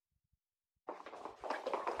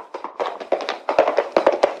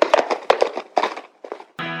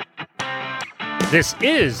This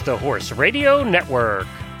is the Horse Radio Network.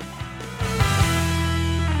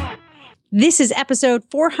 This is episode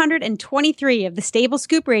 423 of the Stable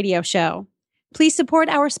Scoop Radio Show. Please support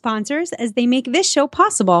our sponsors as they make this show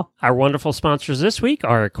possible. Our wonderful sponsors this week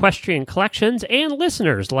are Equestrian Collections and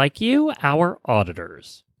listeners like you, our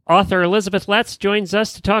auditors. Author Elizabeth Letts joins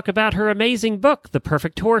us to talk about her amazing book, The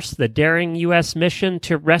Perfect Horse, the daring U.S. mission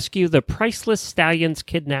to rescue the priceless stallions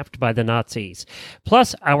kidnapped by the Nazis.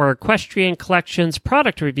 Plus, our Equestrian Collections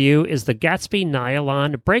product review is the Gatsby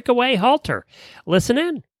Nylon Breakaway Halter. Listen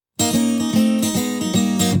in.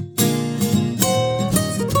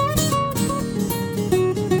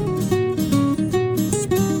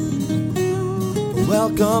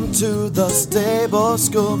 Welcome to the Stable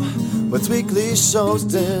Scoop, with weekly shows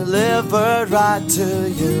delivered right to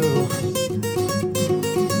you.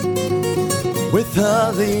 With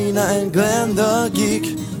Helena and Glenn the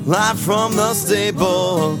Geek, live from the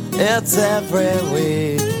stable, it's every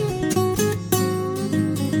week.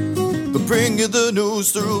 They bring you the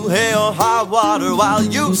news through hail or high water, while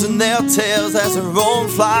using their tails as their own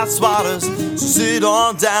fly swatters. So sit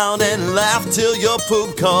on down and laugh till you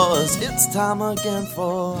poop, cause it's time again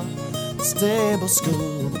for Stable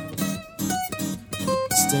Scoop.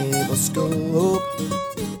 Stable Scoop.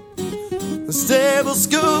 Stable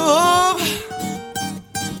Scoop.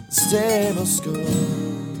 Stable Scoop.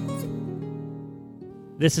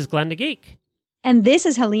 This is Glenn the Geek. And this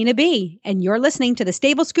is Helena B., and you're listening to the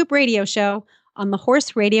Stable Scoop Radio Show on the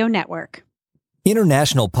Horse Radio Network.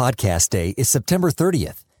 International Podcast Day is September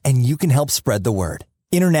 30th, and you can help spread the word.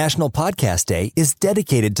 International Podcast Day is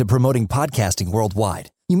dedicated to promoting podcasting worldwide.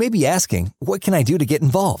 You may be asking, what can I do to get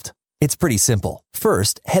involved? It's pretty simple.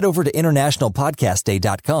 First, head over to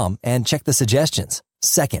internationalpodcastday.com and check the suggestions.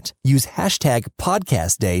 Second, use hashtag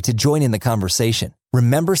Podcast Day to join in the conversation.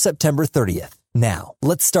 Remember September 30th. Now,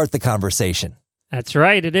 let's start the conversation. That's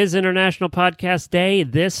right. It is International Podcast Day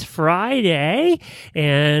this Friday,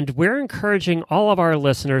 and we're encouraging all of our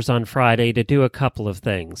listeners on Friday to do a couple of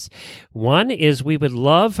things. One is we would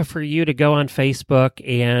love for you to go on Facebook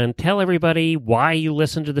and tell everybody why you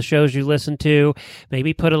listen to the shows you listen to.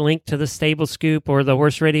 Maybe put a link to the Stable Scoop or the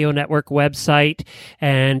Horse Radio Network website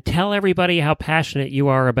and tell everybody how passionate you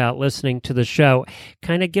are about listening to the show.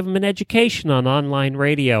 Kind of give them an education on online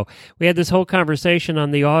radio. We had this whole conversation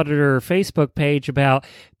on the Auditor Facebook page about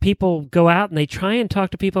people go out and they try and talk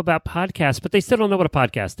to people about podcasts, but they still don't know what a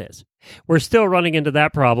podcast is. We're still running into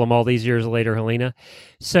that problem all these years later, Helena.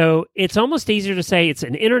 So it's almost easier to say it's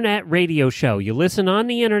an internet radio show. You listen on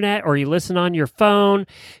the internet or you listen on your phone.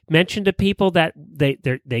 Mention to people that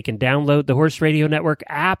they can download the Horse Radio Network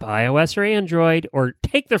app, iOS or Android, or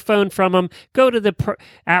take their phone from them, go to the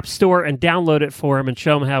app store and download it for them and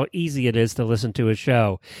show them how easy it is to listen to a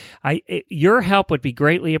show. Your help would be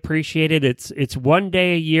greatly appreciated. It's one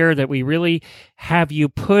day a year that we really have you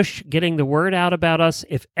push getting the word out about us.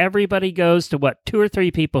 If everybody goes to 2 or 3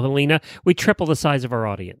 people, Helena, we triple the size of our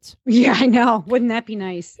audience. Yeah, I know. Wouldn't that be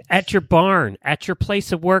nice? At your barn, at your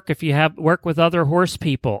place of work, if you have work with other horse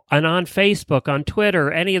people, and on Facebook, on Twitter,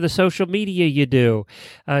 any of the social media you do,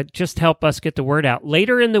 just help us get the word out.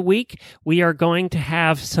 Later in the week, we are going to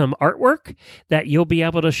have some artwork that you'll be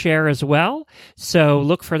able to share as well. So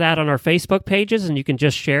look for that on our Facebook pages, and you can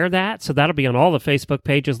just share that. So that'll be on all the Facebook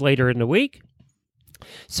pages later in the week.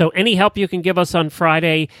 So any help you can give us on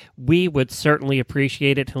Friday, we would certainly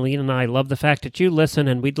appreciate it. Helena and I love the fact that you listen,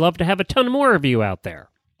 and we'd love to have a ton more of you out there.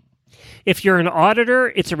 If you're an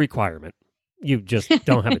auditor, it's a requirement. You just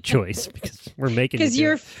don't have a choice because we're making it. Because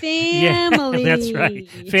you're family. Yeah, that's right.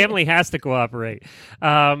 Family has to cooperate.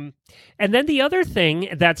 And then the other thing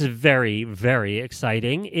that's very, very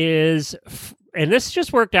exciting is, and this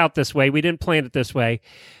just worked out this way, we didn't plan it this way,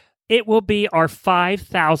 it will be our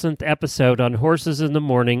 5,000th episode on Horses in the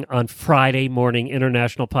Morning on Friday morning,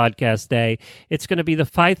 International Podcast Day. It's going to be the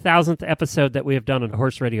 5,000th episode that we have done on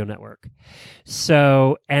Horse Radio Network.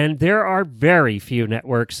 So, and there are very few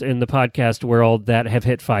networks in the podcast world that have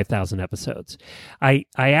hit 5,000 episodes. I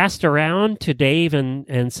asked around to Dave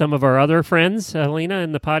and some of our other friends, Helena,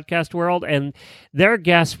 in the podcast world, and their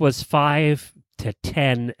guess was 5 to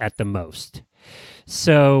 10 at the most.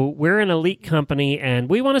 So we're an elite company, and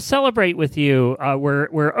we want to celebrate with you.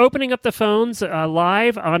 We're opening up the phones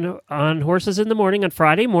live on Horses in the Morning on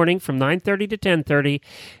Friday morning from 9:30 to 10:30.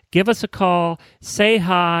 Give us a call. Say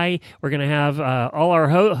hi. We're going to have all our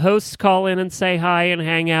hosts call in and say hi and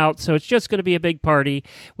hang out. So it's just going to be a big party.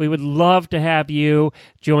 We would love to have you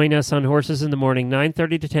join us on Horses in the Morning,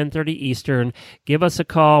 9:30 to 10:30 Eastern. Give us a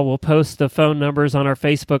call. We'll post the phone numbers on our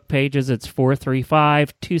Facebook pages. It's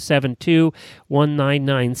 435-272-10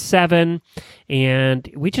 617-441-9997. And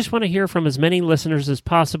we just want to hear from as many listeners as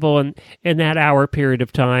possible. And in that hour period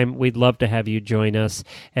of time, we'd love to have you join us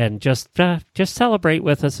and just celebrate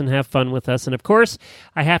with us and have fun with us. And of course,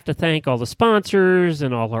 I have to thank all the sponsors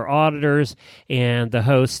and all our auditors and the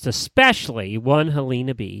hosts, especially one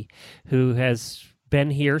Helena B., who has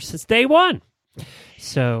been here since day one.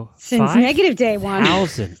 So since negative day one.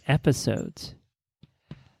 5,000 episodes.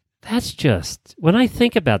 That's just, when I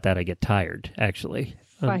think about that, I get tired, actually.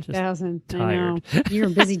 5,000. Tired. I know. You're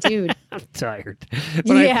a busy dude. I'm tired.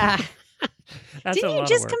 Yeah. That's Didn't a you lot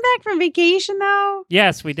just of work. come back from vacation, though?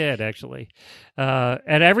 Yes, we did, actually.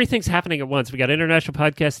 And everything's happening at once. We got International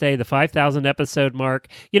Podcast Day, the 5,000 episode mark.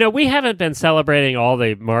 You know, we haven't been celebrating all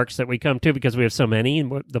the marks that we come to because we have so many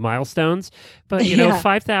and the milestones. But, you know, Yeah.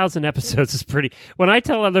 5,000 episodes is pretty. When I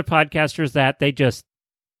tell other podcasters that, they just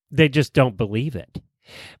don't believe it.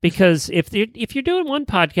 Because if you're doing one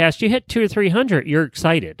podcast, you hit 200 or 300, you're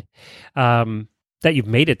excited. That you've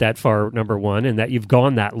made it that far, number one, and that you've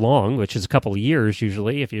gone that long, which is a couple of years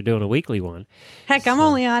usually if you're doing a weekly one. Heck, I'm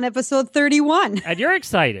only on episode 31. And you're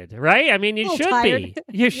excited, right? I mean, you A little should tired. be.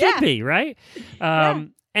 You should Yeah. be, right? Yeah.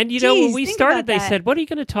 And, you know, when Jeez, we think started, about they that. said, what are you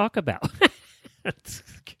going to talk about?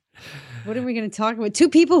 What are we going to talk about? Two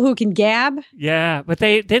people who can gab? Yeah, but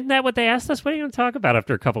didn't that what they asked us? What are you going to talk about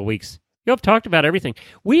after a couple of weeks? You've talked about everything.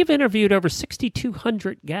 We've interviewed over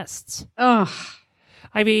 6,200 guests. Oh,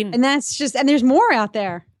 I mean, and there's more out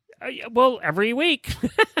there. well, every week.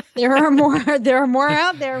 There are more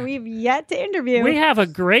out there we've yet to interview. We have a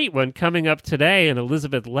great one coming up today, and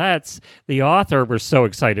Elizabeth Letts, the author, we're so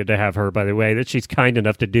excited to have her, by the way, that she's kind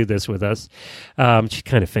enough to do this with us. She's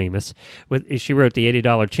kind of famous. She wrote The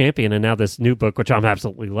 $80 Champion, and now this new book, which I'm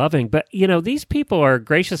absolutely loving. But, you know, these people are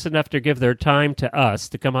gracious enough to give their time to us,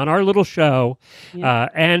 to come on our little show,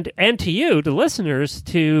 and to you, to listeners,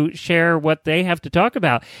 to share what they have to talk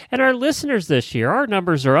about. And our listeners this year, our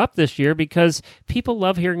numbers are up this year because people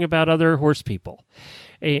love hearing about other horse people.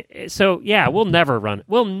 So, yeah, we'll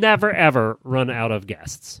never ever run out of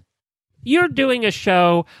guests. You're doing a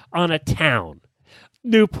show on a town,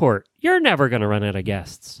 Newport. You're never going to run out of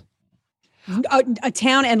guests. A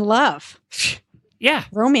town and love. Yeah.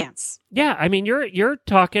 Romance. Yeah, I mean, you're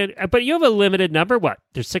talking, but you have a limited number. What?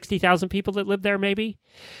 There's 60,000 people that live there, maybe?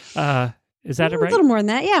 Is that A right? little more than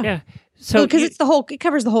that, yeah. Yeah. So because it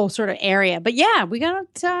covers the whole sort of area. But yeah, we got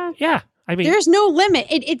yeah, I mean, there's no limit.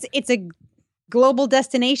 It's a global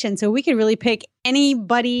destination, so we can really pick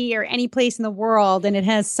anybody or any place in the world, and it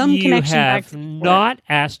has some connection. You back have to Newport. not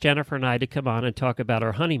asked Jennifer and I to come on and talk about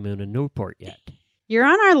our honeymoon in Newport yet. You're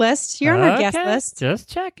on our list. You're on our guest Okay, list. Just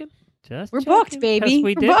checking. We're booked, 'cause baby.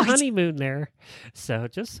 We We're did booked. honeymoon there, so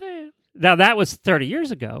just saying. Now that was 30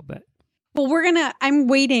 years ago, but Well, I'm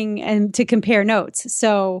waiting and to compare notes.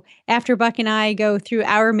 So after Buck and I go through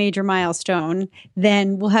our major milestone,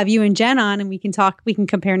 then we'll have you and Jen on and we can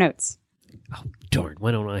compare notes. oh darn,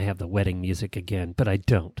 why don't I have the wedding music again? But I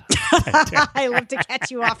don't. I love to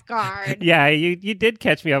catch you off guard. Yeah, you did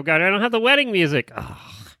catch me off guard. I don't have the wedding music. Oh,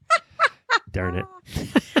 darn it.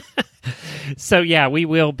 So yeah, we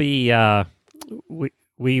will be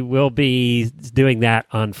we will be doing that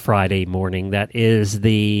on Friday morning. That is what's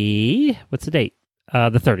the date?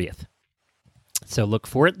 The 30th. So look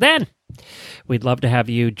for it then. We'd love to have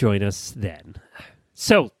you join us then.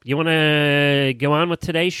 So you want to go on with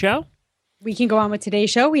today's show? We can go on with today's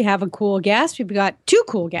show. We have a cool guest. We've got two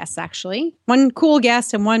cool guests, actually. One cool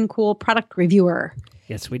guest and one cool product reviewer.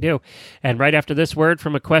 Yes, we do. And right after this word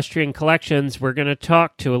from Equestrian Collections, we're going to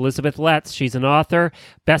talk to Elizabeth Letts. She's an author,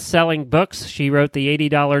 best-selling books. She wrote The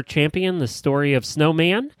 $80 Champion, The Story of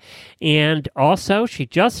Snowman. And also, she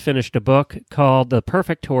just finished a book called The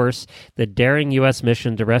Perfect Horse, The Daring U.S.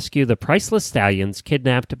 Mission to Rescue the Priceless Stallions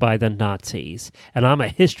Kidnapped by the Nazis. And I'm a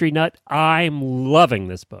history nut. I'm loving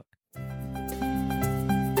this book.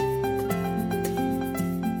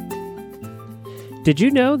 Did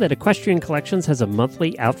you know that Equestrian Collections has a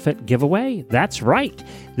monthly outfit giveaway? That's right.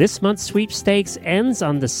 This month's sweepstakes ends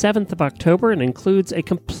on the 7th of October and includes a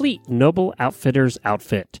complete Noble Outfitters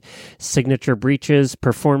outfit. Signature breeches,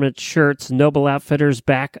 performance shirts, Noble Outfitters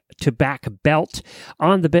back-to-back belt,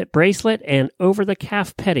 on-the-bit bracelet, and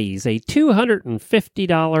over-the-calf petties, a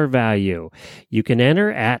 $250 value. You can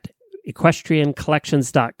enter at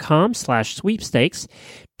equestriancollections.com/sweepstakes.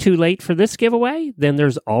 Too late for this giveaway? Then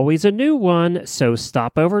there's always a new one. So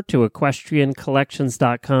stop over to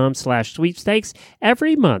equestriancollections.com/sweepstakes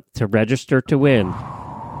every month to register to win.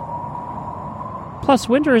 Plus,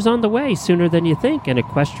 winter is on the way sooner than you think, and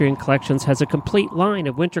Equestrian Collections has a complete line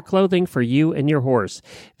of winter clothing for you and your horse.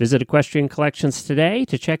 Visit Equestrian Collections today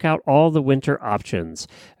to check out all the winter options.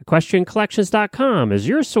 EquestrianCollections.com is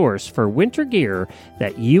your source for winter gear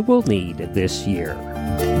that you will need this year.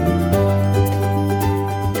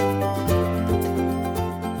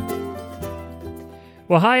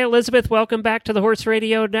 Well, hi, Elizabeth. Welcome back to the Horse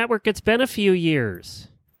Radio Network. It's been a few years.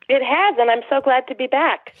 It has, and I'm so glad to be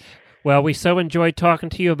back. Well, we so enjoyed talking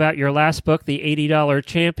to you about your last book, The $80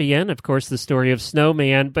 Champion, of course, the story of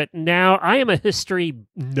Snowman. But now I am a history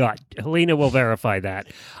nut. Helena will verify that.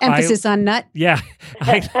 Emphasis on nut. Yeah.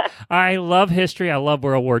 I love history. I love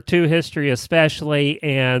World War II history especially,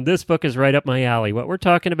 and this book is right up my alley. What we're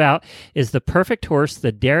talking about is The Perfect Horse,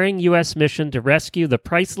 the daring U.S. mission to rescue the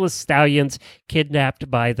priceless stallions kidnapped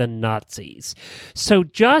by the Nazis. So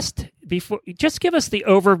just give us the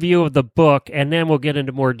overview of the book, and then we'll get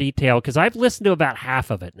into more detail, because I've listened to about half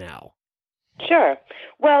of it now. Sure.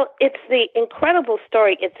 Well, it's the incredible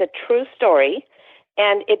story. It's a true story,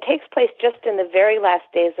 and it takes place just in the very last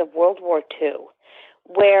days of World War II,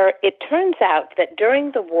 where it turns out that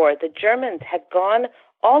during the war, the Germans had gone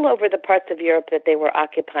all over the parts of Europe that they were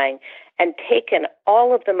occupying and taken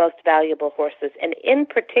all of the most valuable horses. And in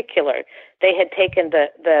particular, they had taken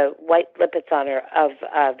the White Lipizzaner of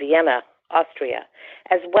Vienna, Austria,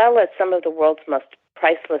 as well as some of the world's most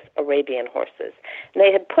priceless Arabian horses. And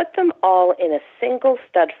they had put them all in a single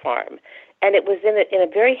stud farm, and it was in a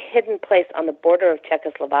very hidden place on the border of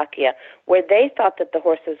Czechoslovakia, where they thought that the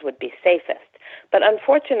horses would be safest. But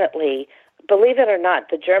unfortunately, believe it or not,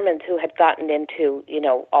 the Germans, who had gotten into,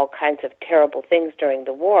 all kinds of terrible things during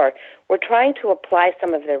the war, were trying to apply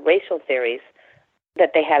some of their racial theories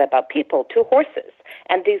that they had about people to horses.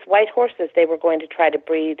 And these white horses, they were going to try to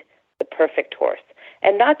breed the perfect horse.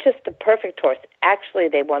 And not just the perfect horse, actually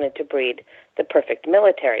they wanted to breed the perfect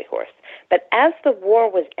military horse. But as the war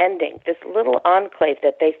was ending, this little enclave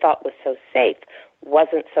that they thought was so safe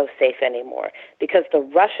wasn't so safe anymore, because the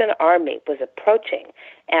Russian army was approaching.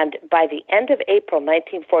 And by the end of April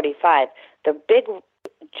 1945, the big,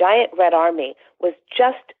 giant Red Army was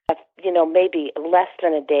just, maybe less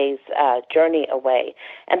than a day's journey away.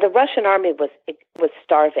 And the Russian army was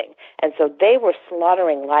starving. And so they were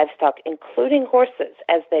slaughtering livestock, including horses,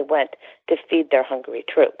 as they went to feed their hungry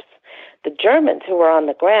troops. The Germans, who were on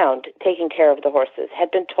the ground taking care of the horses,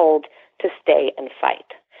 had been told to stay and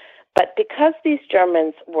fight. But because these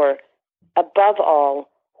Germans were, above all,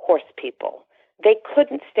 horse people, they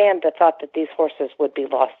couldn't stand the thought that these horses would be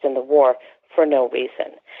lost in the war for no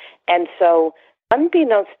reason. And so,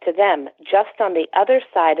 unbeknownst to them, just on the other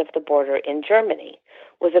side of the border in Germany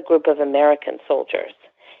was a group of American soldiers.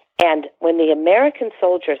 And when the American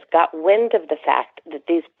soldiers got wind of the fact that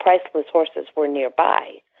these priceless horses were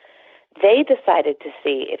nearby, they decided to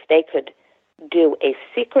see if they could do a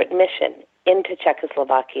secret mission into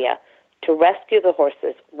Czechoslovakia to rescue the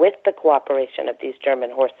horses with the cooperation of these German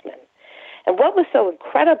horsemen. And what was so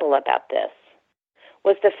incredible about this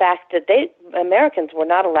was the fact that Americans were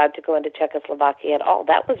not allowed to go into Czechoslovakia at all.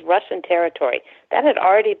 That was Russian territory. That had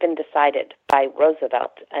already been decided by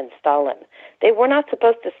Roosevelt and Stalin. They were not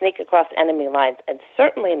supposed to sneak across enemy lines, and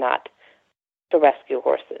certainly not to rescue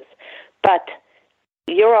horses. But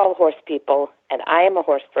you're all horse people, and I am a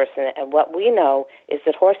horse person, and what we know is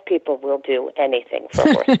that horse people will do anything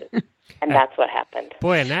for horses. And that's what happened.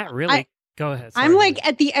 Boy, and that really... Go ahead. Sorry. I'm like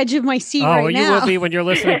at the edge of my seat right now. Oh, you will be when you're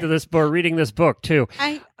listening to this book, reading this book, too.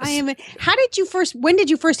 I am. When did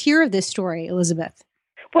you first hear of this story, Elizabeth?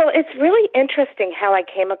 Well, it's really interesting how I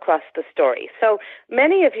came across the story. So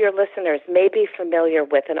many of your listeners may be familiar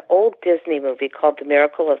with an old Disney movie called The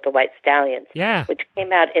Miracle of the White Stallions, which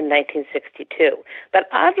came out in 1962. But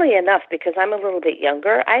oddly enough, because I'm a little bit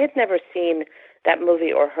younger, I had never seen that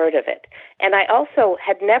movie or heard of it. And I also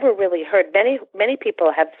had never really heard, many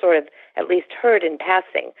people have sort of at least heard in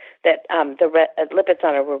passing that the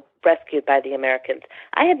Lipizzaner were rescued by the Americans.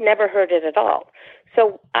 I had never heard it at all.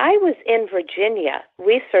 So I was in Virginia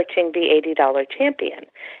researching the $80 Champion.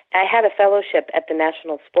 I had a fellowship at the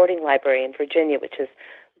National Sporting Library in Virginia, which is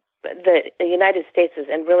the United States'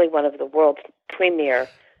 and really one of the world's premier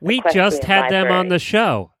We just had library. them on the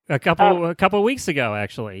show a couple weeks ago,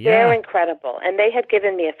 actually. Yeah. They're incredible. And they had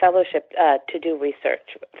given me a fellowship to do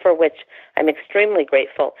research, for which I'm extremely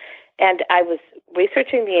grateful. And I was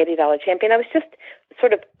researching the $80 Champion. I was just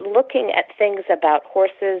sort of looking at things about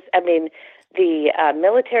horses. I mean, the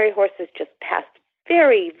military horses just passed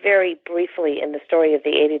very, very briefly in the story of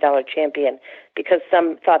the $80 Champion because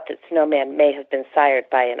some thought that Snowman may have been sired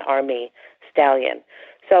by an army stallion.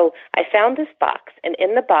 So I found this box, and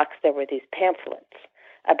in the box there were these pamphlets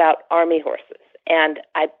about army horses. and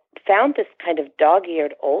I found this kind of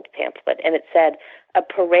dog-eared old pamphlet, and it said, "A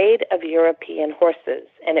Parade of European Horses,"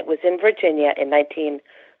 and it was in Virginia in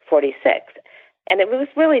 1946. And it was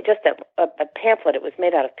really just a pamphlet. It was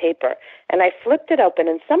made out of paper. And I flipped it open,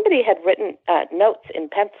 and somebody had written notes in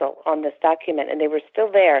pencil on this document, and they were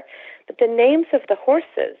still there. But the names of the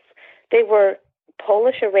horses, they were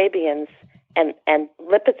Polish Arabians and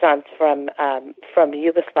Lipizans from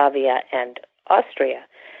Yugoslavia and Austria.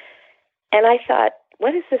 And I thought,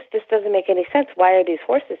 what is this? This doesn't make any sense. Why are these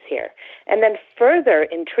horses here? And then further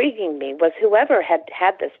intriguing me was whoever had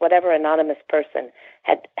this, whatever anonymous person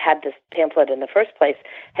had this pamphlet in the first place,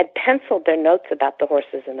 had penciled their notes about the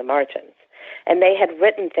horses in the margins. And they had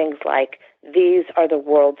written things like, "These are the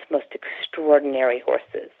world's most extraordinary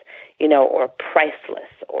horses," or priceless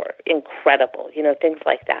or incredible, things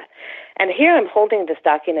like that. And here I'm holding this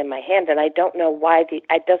document in my hand, and I don't know why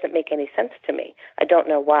it doesn't make any sense to me. I don't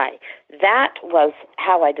know why. That was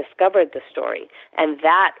how I discovered the story, and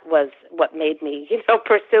that was what made me,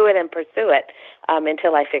 pursue it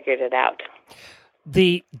until I figured it out.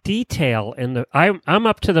 The detail in I'm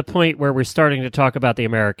up to the point where we're starting to talk about the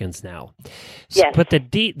Americans now. Yes. But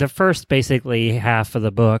the first basically half of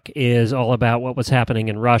the book is all about what was happening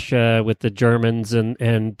in Russia with the Germans and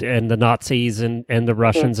the Nazis and the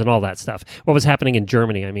Russians and all that stuff. What was happening in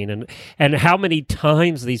Germany, I mean, and how many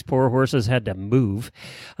times these poor horses had to move.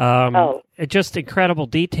 Just incredible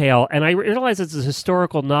detail. And I realize it's a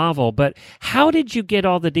historical novel, but how did you get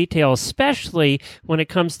all the detail, especially when it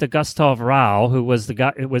comes to Gustav Rau, who was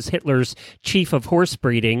was Hitler's chief of horse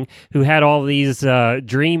breeding, who had all these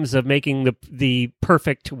dreams of making the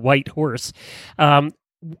perfect white horse.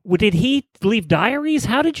 Did he leave diaries?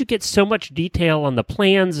 How did you get so much detail on the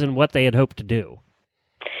plans and what they had hoped to do?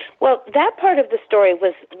 Well, that part of the story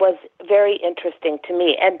was very interesting to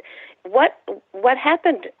me. And what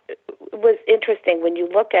happened was interesting when you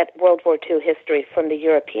look at World War II history from the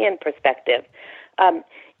European perspective.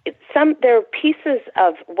 There are pieces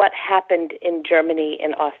of what happened in Germany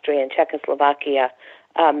and Austria and Czechoslovakia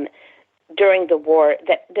during the war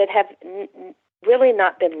that have really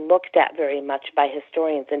not been looked at very much by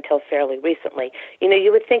historians until fairly recently.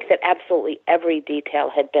 You would think that absolutely every detail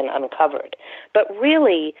had been uncovered. But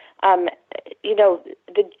really,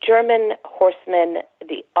 the German horsemen,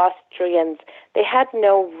 the Austrians, they had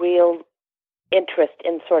no real interest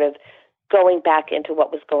in sort of going back into what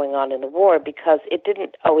was going on in the war because it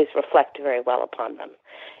didn't always reflect very well upon them.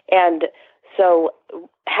 And so,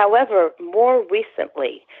 however, more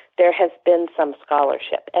recently, there has been some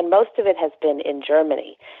scholarship, and most of it has been in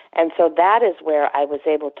Germany. And so that is where I was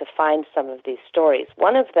able to find some of these stories.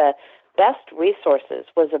 One of the best resources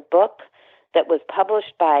was a book that was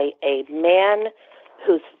published by a man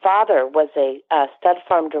whose father was a stud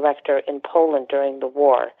farm director in Poland during the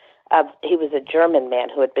war. He was a German man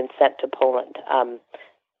who had been sent to Poland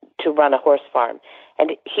to run a horse farm.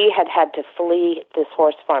 And he had to flee this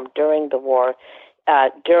horse farm during the war.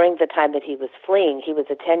 During the time that he was fleeing, he was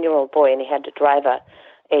a 10-year-old boy, and he had to drive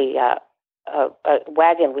a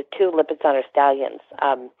wagon with 2 Lipizzaner stallions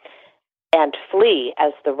and flee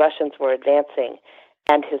as the Russians were advancing.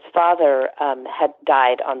 And his father had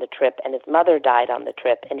died on the trip, and his mother died on the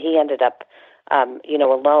trip, and he ended up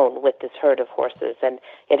alone with this herd of horses, and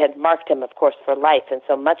it had marked him, of course, for life. And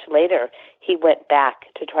so much later, he went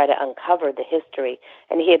back to try to uncover the history,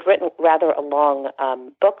 and he had written rather a long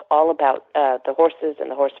book all about the horses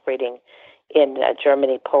and the horse breeding in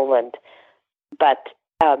Germany, Poland, but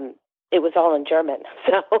it was all in German.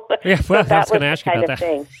 So, yeah, well, so I was going to ask you about that.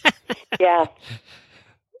 Thing. Yeah.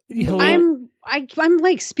 I'm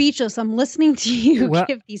like speechless. I'm listening to you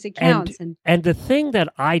give these accounts. And the thing that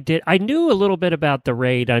I did, I knew a little bit about the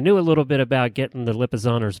raid. I knew a little bit about getting the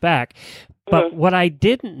Lipizzaners back. But what I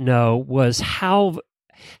didn't know was how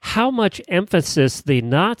much emphasis the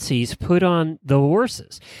Nazis put on the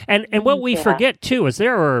horses. And what we forget, too, is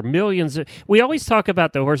there are millions we always talk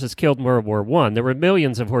about the horses killed in World War I. There were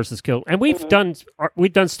millions of horses killed. And we've done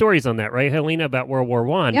stories on that, right, Helena, about World War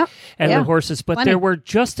I and the horses. But there were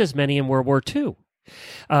just as many in World War II.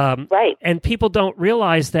 Right. And people don't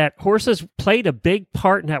realize that horses played a big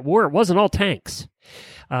part in that war. It wasn't all tanks.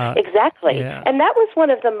 Exactly. Yeah. And that was one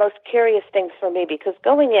of the most curious things for me, because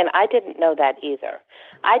going in, I didn't know that either.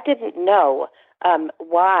 I didn't know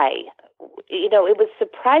why. It was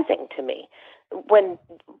surprising to me when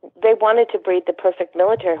they wanted to breed the perfect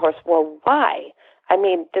military horse. Well, why? I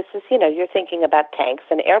mean, this is, you're thinking about tanks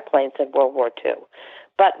and airplanes in World War II.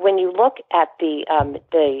 But when you look at the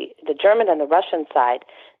German and the Russian side,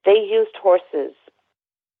 they used horses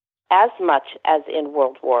as much as in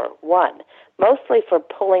World War I, mostly for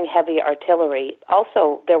pulling heavy artillery.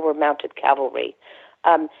 Also, there were mounted cavalry.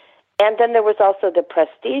 And then there was also the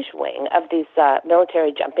prestige wing of these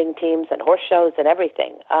military jumping teams and horse shows and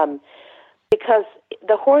everything, because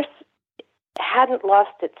the horse hadn't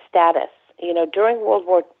lost its status, during World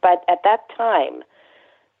War. But at that time,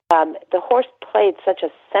 the horse played such a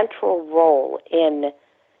central role in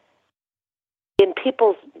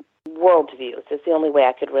people's worldviews. Is the only way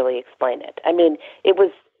I could really explain it. I mean, it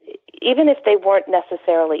was, even if they weren't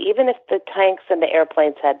necessarily, even if the tanks and the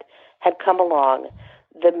airplanes had come along,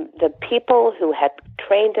 the people who had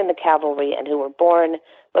trained in the cavalry and who were born,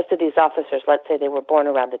 most of these officers, let's say they were born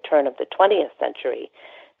around the turn of the 20th century,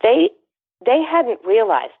 they hadn't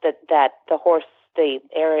realized that the horse, the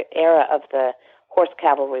era of the horse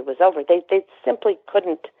cavalry was over. They simply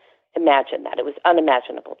couldn't imagine that. It was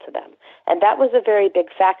unimaginable to them. And that was a very big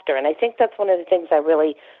factor. And I think that's one of the things I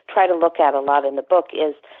really try to look at a lot in the book,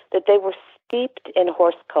 is that they were steeped in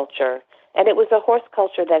horse culture. And it was a horse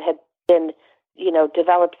culture that had been,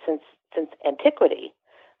 developed since antiquity.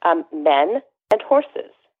 Men and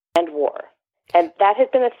horses and war. And that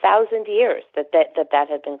had been 1,000 years that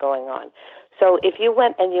had been going on. So if you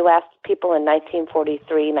went and you asked people in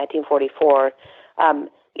 1943, 1944,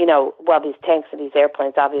 well, these tanks and these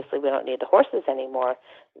airplanes, obviously we don't need the horses anymore,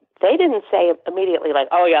 they didn't say immediately like,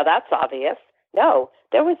 oh, yeah, that's obvious. No,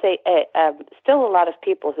 there was still a lot of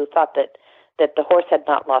people who thought that the horse had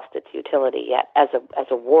not lost its utility yet as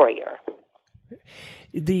a warrior.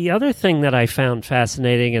 The other thing that I found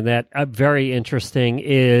fascinating and that very interesting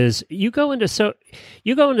is you go into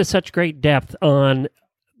such great depth on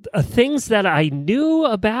things that I knew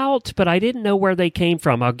about, but I didn't know where they came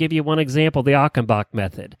from. I'll give you one example, the Achenbach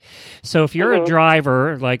method. So if you're a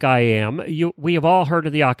driver like I am, we have all heard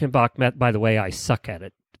of the Achenbach method. By the way, I suck at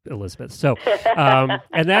it, Elizabeth. So,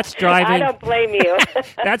 and that's driving. I don't blame you.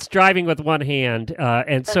 That's driving with one hand.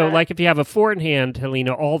 And so like if you have a four-in-hand,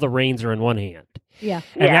 Helena, all the reins are in one hand. Yeah.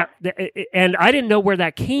 And I didn't know where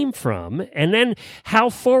that came from. And then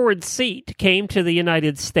how forward seat came to the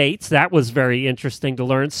United States. That was very interesting to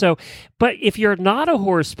learn. So, but if you're not a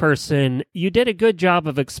horse person, you did a good job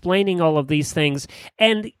of explaining all of these things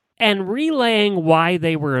and relaying why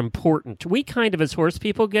they were important. We kind of, as horse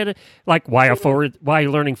people, get it, like why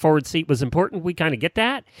learning forward seat was important. We kind of get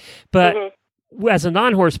that. But as a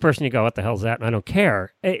non-horse person, you go, what the hell's that? And I don't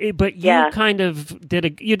care. But you kind of did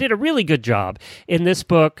a really good job in this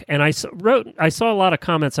book. And I saw a lot of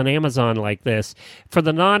comments on Amazon like this for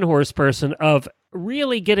the non-horse person of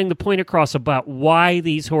really getting the point across about why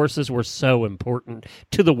these horses were so important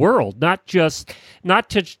to the world, not to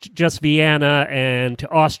just Vienna and to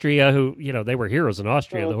Austria, who, they were heroes in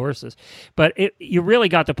Austria, the horses. But you really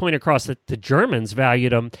got the point across that the Germans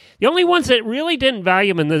valued them. The only ones that really didn't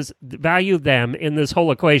value them in this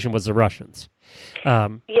whole equation was the Russians.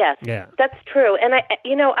 Yes, that's true. And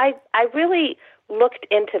I really looked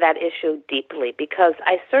into that issue deeply because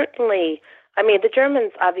the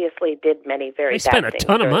Germans obviously did many very bad things. They spent a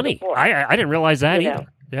ton of money. I didn't realize that either.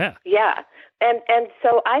 Yeah. Yeah. And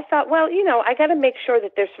so I thought, well, I got to make sure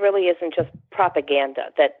that this really isn't just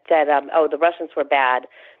propaganda, that the Russians were bad.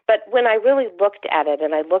 But when I really looked at it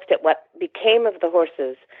and I looked at what became of the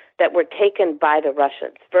horses that were taken by the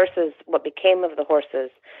Russians versus what became of the horses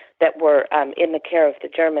that were in the care of the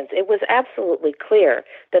Germans, it was absolutely clear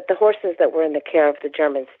that the horses that were in the care of the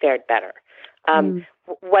Germans fared better.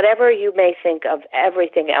 Whatever you may think of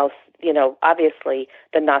everything else, obviously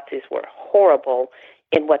the Nazis were horrible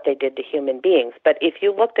in what they did to human beings. But if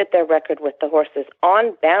you looked at their record with the horses,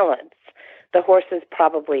 on balance, the horses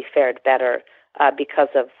probably fared better because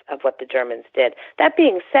of what the Germans did. That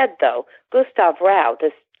being said, though, Gustav Rau,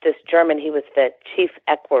 this German, he was the chief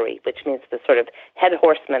equerry, which means the sort of head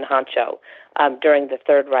horseman honcho during the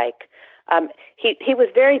Third Reich. He was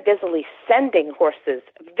very busily sending horses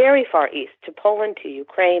very far east to Poland, to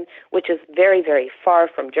Ukraine, which is very, very far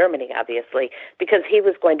from Germany, obviously, because he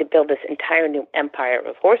was going to build this entire new empire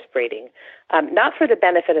of horse breeding, not for the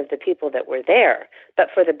benefit of the people that were there, but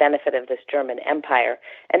for the benefit of this German empire.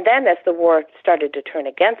 And then as the war started to turn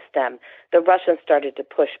against them, the Russians started to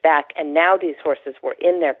push back, and now these horses were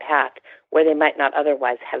in their path where they might not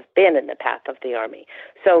otherwise have been in the path of the army.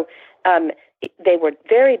 So they were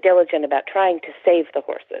very diligent about trying to save the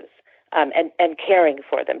horses and caring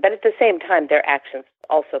for them. But at the same time, their actions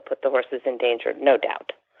also put the horses in danger, no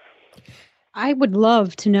doubt. I would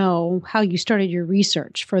love to know how you started your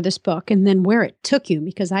research for this book and then where it took you,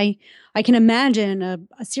 because I can imagine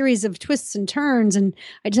a series of twists and turns. And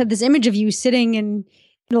I just have this image of you sitting in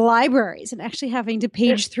libraries and actually having to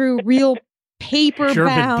page through real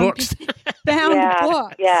paper-bound books. bound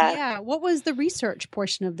books. Yeah. Yeah. What was the research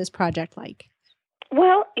portion of this project like?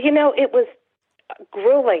 Well, it was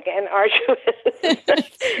grueling and arduous.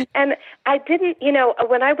 And I didn't,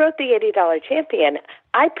 when I wrote The $80 Champion,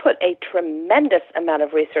 I put a tremendous amount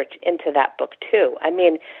of research into that book, too. I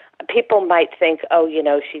mean, people might think,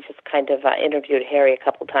 she just kind of interviewed Harry a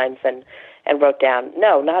couple times and wrote down.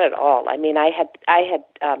 No, not at all. I mean, I had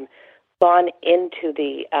gone into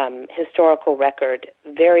the historical record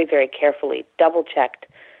very, very carefully, double-checked,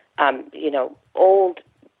 old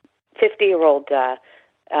 50-year-old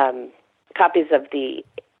copies of the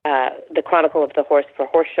Chronicle of the Horse for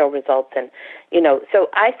horse show results, and so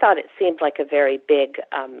I thought it seemed like a very big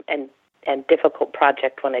and difficult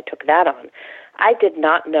project when I took that on. I did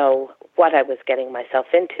not know what I was getting myself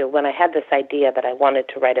into when I had this idea that I wanted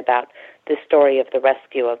to write about the story of the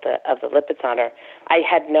rescue of the Lipizzaner. I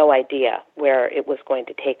had no idea where it was going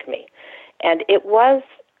to take me, and it was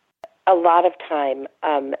a lot of time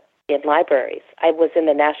in libraries. I was in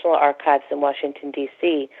the National Archives in Washington,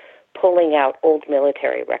 D.C., pulling out old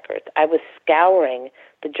military records. I was scouring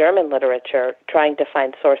the German literature, trying to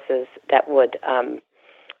find sources that would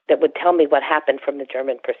tell me what happened from the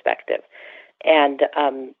German perspective. And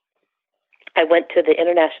I went to the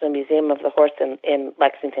International Museum of the Horse in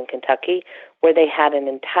Lexington, Kentucky, where they had an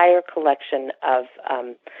entire collection of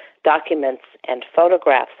documents and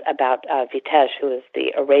photographs about Vitesse, who is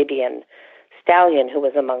the Arabian stallion who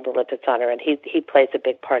was among the Lipizzaner, and he plays a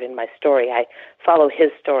big part in my story. I follow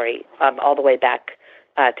his story all the way back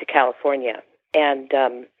to California, and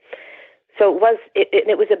so it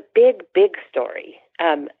was a big story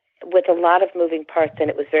with a lot of moving parts,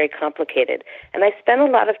 and it was very complicated. And I spent a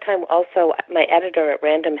lot of time also. My editor at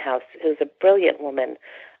Random House, who's a brilliant woman,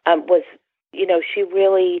 was she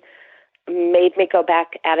really made me go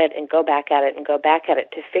back at it and go back at it and go back at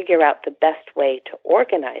it to figure out the best way to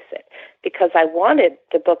organize it, because I wanted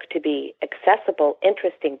the book to be accessible,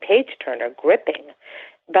 interesting, page-turner, gripping,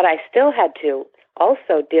 but I still had to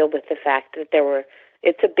also deal with the fact that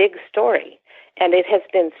it's a big story, and it has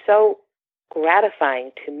been so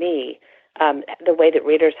gratifying to me, the way that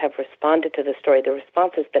readers have responded to the story. The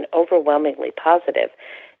response has been overwhelmingly positive.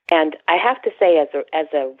 And I have to say, as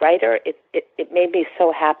a writer, it made me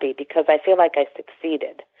so happy, because I feel like I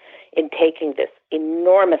succeeded in taking this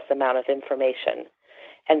enormous amount of information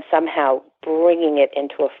and somehow bringing it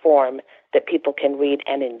into a form that people can read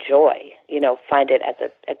and enjoy, find it as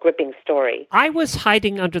a gripping story. I was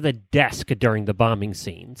hiding under the desk during the bombing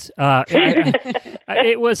scenes.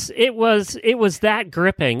 It was that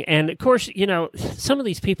gripping. And of course, some of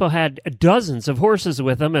these people had dozens of horses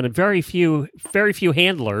with them and very few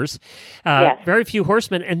handlers, Yes. very few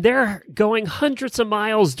horsemen. And they're going hundreds of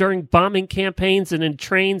miles during bombing campaigns and in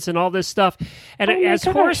trains and all this stuff. And as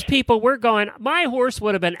horse people, we're going, my horse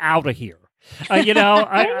would have been out of here.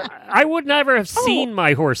 I would never have seen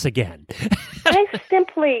my horse again. I'm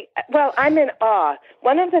in awe.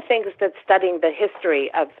 One of the things that's studying the history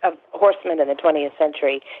of horsemen in the 20th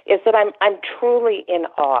century is that I'm truly in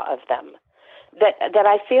awe of them. That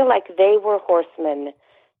I feel like they were horsemen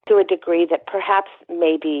to a degree that perhaps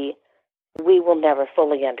maybe we will never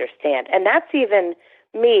fully understand. And that's even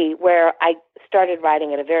me, where I started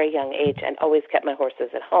riding at a very young age and always kept my horses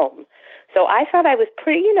at home. So I thought I was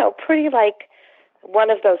pretty like one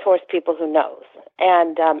of those horse people who knows.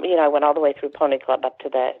 And, I went all the way through Pony Club up to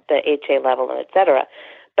the HA level and et cetera.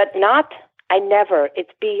 But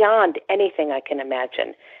it's beyond anything I can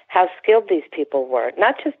imagine how skilled these people were.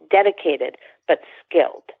 Not just dedicated, but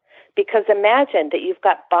skilled. Because imagine that you've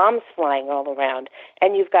got bombs flying all around,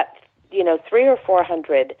 and you've got, 300 or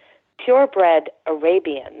 400 purebred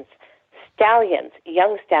Arabians, stallions,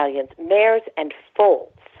 young stallions, mares, and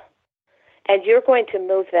foals. And you're going to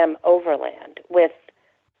move them overland with,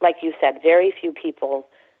 like you said, very few people,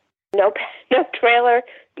 no trailer,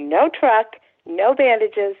 no truck, no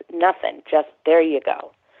bandages, nothing. Just there you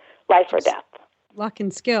go. Life or death. Luck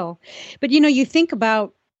and skill. But, you think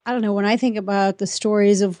about, I don't know, when I think about the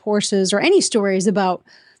stories of horses or any stories about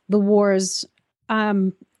the wars,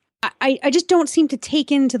 I just don't seem to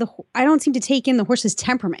take in the horse's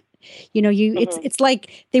temperament. It's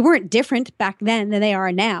like they weren't different back then than they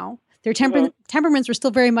are now. Their temperaments were still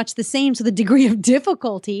very much the same. So the degree of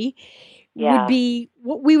difficulty would be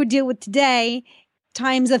what we would deal with today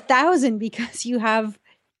times 1,000, because you have,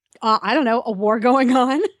 a war going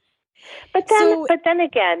on. But then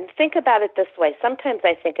again, think about it this way. Sometimes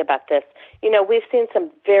I think about this. We've seen some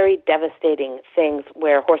very devastating things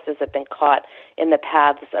where horses have been caught in the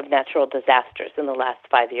paths of natural disasters in the last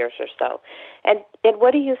 5 years or so. And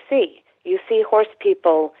what do you see? You see horse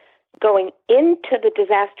people going into the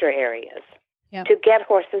disaster areas to get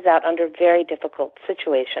horses out under very difficult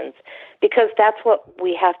situations, because that's what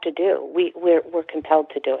we have to do. We're compelled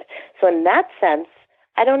to do it. So in that sense,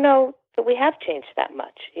 I don't know that we have changed that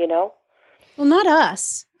much, you know? Well, not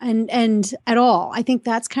us and at all. I think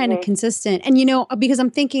that's kind of consistent. And, you know, because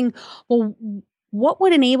I'm thinking, well, what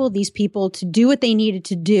would enable these people to do what they needed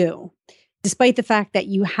to do, despite the fact that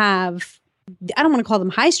you have, I don't want to call them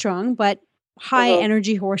high strung, but high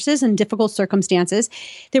energy horses in difficult circumstances.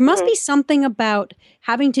 There must be something about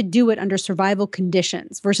having to do it under survival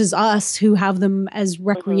conditions versus us who have them as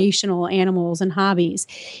recreational animals and hobbies.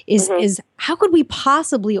 Is how could we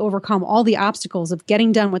possibly overcome all the obstacles of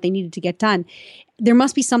getting done what they needed to get done? There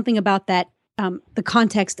must be something about that, the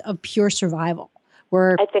context of pure survival,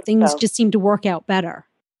 where things just seem to work out better.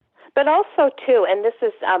 But also, too, and this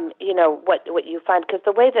is, you know, what you find, because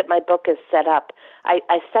the way that my book is set up,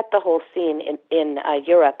 I set the whole scene in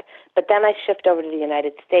Europe, but then I shift over to the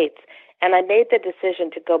United States, and I made the decision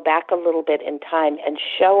to go back a little bit in time and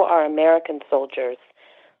show our American soldiers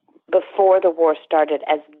before the war started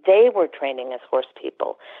as they were training as horse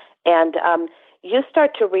people. And you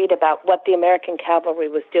start to read about what the American cavalry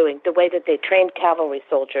was doing, the way that they trained cavalry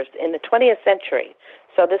soldiers in the 20th century.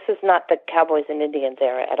 So this is not the Cowboys and Indians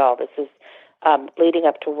era at all. This is leading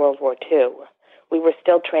up to World War II. We were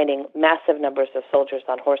still training massive numbers of soldiers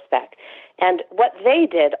on horseback. And what they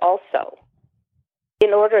did also, in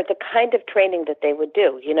order, the kind of training that they would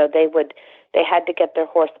do, you know, they had to get their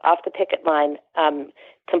horse off the picket line,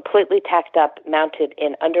 completely tacked up, mounted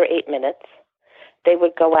in under 8 minutes. They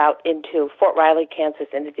would go out into Fort Riley, Kansas,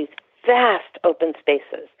 into these vast open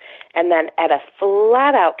spaces, and then at a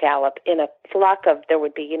flat-out gallop in a flock of, there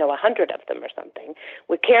would be, you know, 100 of them or something,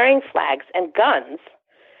 with carrying flags and guns,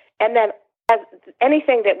 and then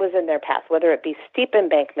anything that was in their path, whether it be steep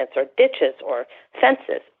embankments or ditches or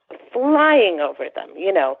fences, flying over them,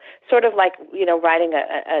 you know, sort of like, you know, riding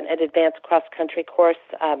an advanced cross-country course,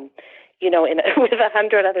 you know, with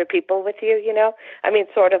 100 other people with you, you know. I mean,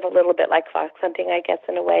 sort of a little bit like fox hunting, I guess,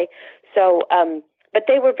 in a way. So, but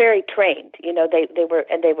they were very trained, you know, they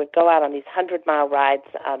would go out on these 100-mile rides.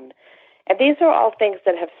 And these are all things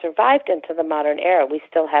that have survived into the modern era. We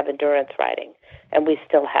still have endurance riding, and we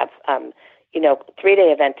still have, you know,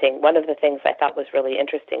 3-day eventing. One of the things I thought was really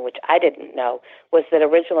interesting, which I didn't know, was that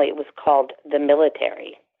originally it was called the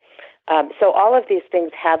military. So all of these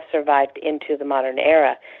things have survived into the modern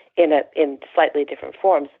era in slightly different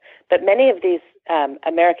forms. But many of these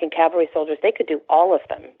American cavalry soldiers, they could do all of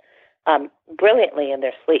them brilliantly in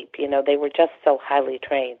their sleep. You know, they were just so highly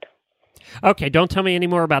trained. Okay, don't tell me any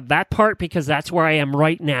more about that part, because that's where I am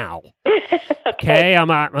right now. Okay,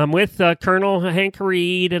 I'm with Colonel Hank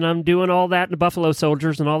Reed, and I'm doing all that in the Buffalo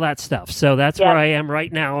Soldiers and all that stuff. So that's where I am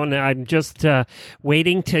right now, and I'm just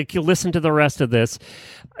waiting to listen to the rest of this.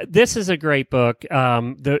 This is a great book.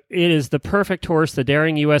 It is the perfect horse, the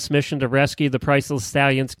daring U.S. mission to rescue the priceless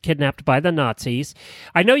stallions kidnapped by the Nazis.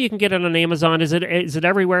 I know you can get it on Amazon. Is it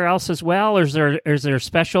everywhere else as well, or is there a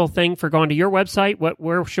special thing for going to your website?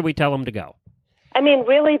 Where should we tell them to go? I mean,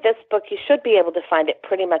 really, this book, you should be able to find it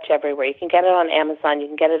pretty much everywhere. You can get it on Amazon. You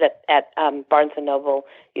can get it at Barnes & Noble.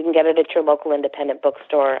 You can get it at your local independent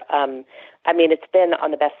bookstore. I mean, it's been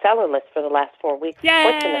on the bestseller list for the last 4 weeks. Yay!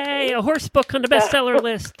 Fortunately. A horse book on the bestseller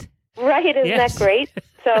list. Right, isn't that great?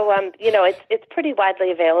 So, you know, it's pretty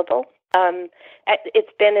widely available.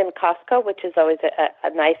 It's been in Costco, which is always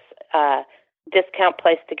a nice discount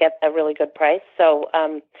place to get a really good price. So,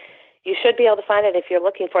 you should be able to find it if you're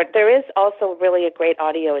looking for it. There is also really a great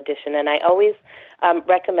audio edition, and I always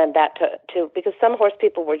recommend that to because some horse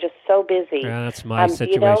people were just so busy. Yeah, that's my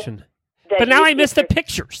situation. You know, but now I miss the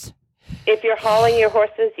pictures. If you're hauling your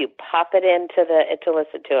horses, you pop it into to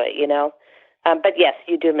listen to it, you know. But yes,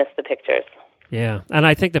 you do miss the pictures. Yeah, and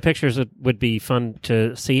I think the pictures would be fun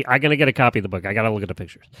to see. I'm going to get a copy of the book. I got to look at the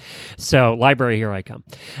pictures. So, library, here I come.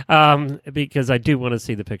 Because I do want to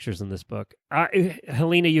see the pictures in this book.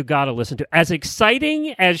 Helena, you got to listen to. As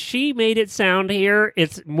exciting as she made it sound here,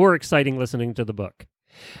 it's more exciting listening to the book.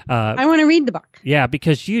 I want to read the book. Yeah,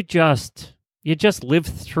 because you just lived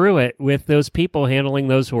through it with those people handling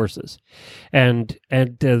those horses, and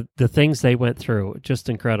the things they went through. Just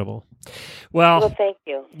incredible. Well, thank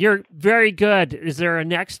you. You're very good. Is there a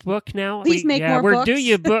next book now? Please make more we're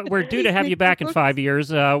books. We're due to have you back in 5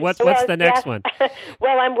 years. What's the next one?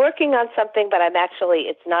 Well, I'm working on something, but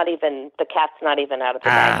the cat's not even out of the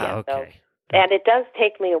bag yet. Okay. So, and it does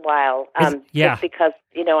take me a while, just because,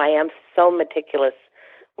 you know, I am so meticulous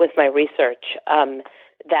with my research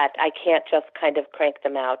that I can't just kind of crank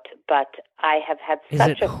them out. But I have had such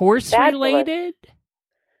a... Is it horse-related?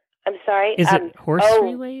 I'm sorry? Is it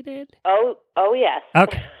horse-related? Oh, yes.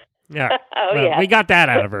 Okay. Yeah. Oh, well, yeah. We got that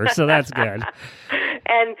out of her, so that's good.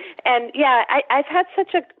 and yeah, I've had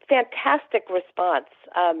such a fantastic response.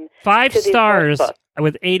 5 to these stars books.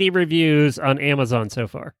 with 80 reviews on Amazon so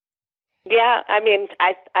far. Yeah, I mean,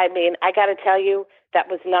 I got to tell you, that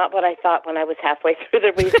was not what I thought when I was halfway through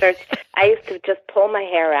the research. I used to just pull my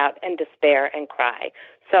hair out and despair and cry.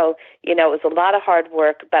 So, it was a lot of hard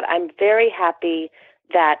work, but I'm very happy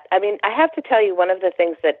that, I have to tell you, one of the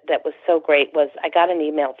things that was so great was I got an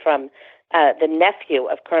email from the nephew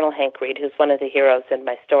of Colonel Hank Reed, who's one of the heroes in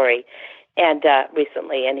my story, and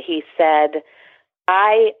recently, and he said,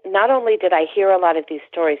 not only did I hear a lot of these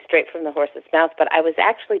stories straight from the horse's mouth, but I was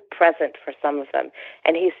actually present for some of them.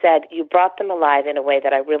 And he said, you brought them alive in a way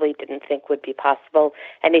that I really didn't think would be possible.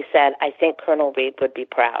 And he said, I think Colonel Reed would be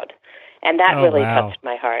proud. And that really touched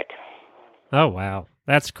my heart. Oh, wow.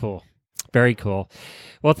 That's cool. Very cool.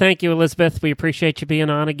 Well, thank you, Elizabeth. We appreciate you being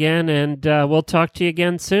on again, and we'll talk to you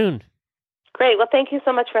again soon. Great. Well, thank you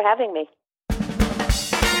so much for having me.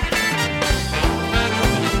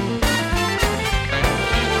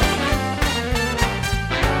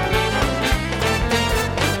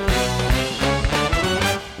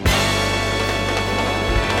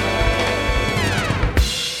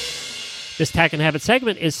 This Tack and Habit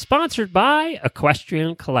segment is sponsored by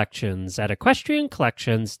Equestrian Collections at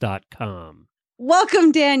equestriancollections.com.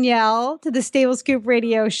 Welcome, Danielle, to the Stable Scoop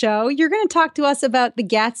Radio Show. You're going to talk to us about the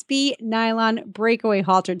Gatsby Nylon Breakaway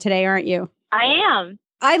Halter today, aren't you? I am.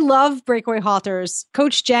 I love breakaway halters.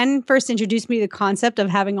 Coach Jen first introduced me to the concept of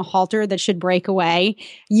having a halter that should break away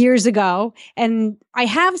years ago. And I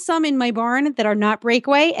have some in my barn that are not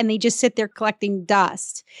breakaway, and they just sit there collecting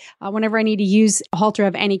dust. Whenever I need to use a halter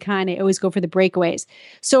of any kind, I always go for the breakaways.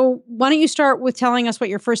 So why don't you start with telling us what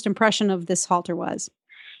your first impression of this halter was?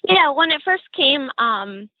 Yeah, when it first came,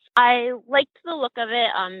 I liked the look of it,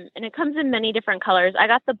 and it comes in many different colors. I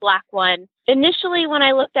got the black one. Initially, when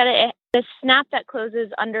I looked at it, the snap that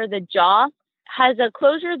closes under the jaw has a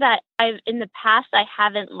closure that in the past I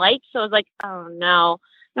haven't liked. So I was like, oh no,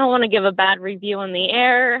 I don't want to give a bad review on the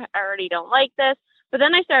air. I already don't like this. But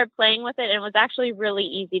then I started playing with it, and it was actually really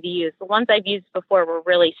easy to use. The ones I've used before were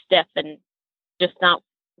really stiff and just not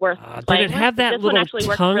worth playing with. Did it have that this little one actually tongue?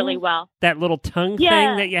 worked really well. That little tongue thing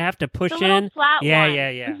that you have to push the in? Flat yeah, one.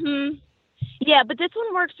 yeah. Mm-hmm. Yeah, but this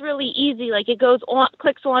one works really easy. Like it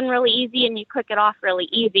clicks on really easy, and you click it off really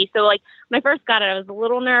easy. So like when I first got it, I was a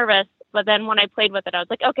little nervous, but then when I played with it, I was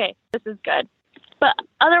like, okay, this is good. But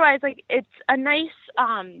otherwise, like it's a nice,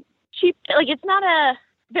 cheap, like it's not a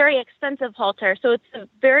very expensive halter. So it's a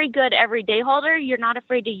very good everyday halter. You're not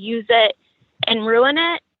afraid to use it and ruin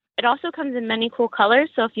it. It also comes in many cool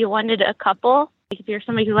colors. So if you wanted a couple, like if you're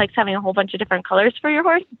somebody who likes having a whole bunch of different colors for your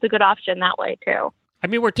horse, it's a good option that way too. I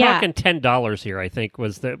mean, we're talking $10 here, I think,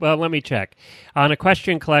 was the... Well, let me check. On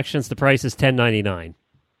Equestrian Collections, the price is $10.99.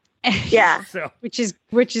 Yeah. So. Which is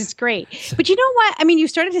great. But you know what? I mean, you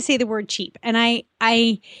started to say the word cheap, and I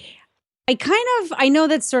know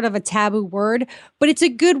that's sort of a taboo word, but it's a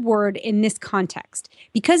good word in this context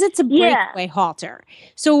because it's a breakaway halter.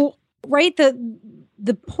 So, right,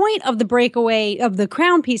 the point of the breakaway of the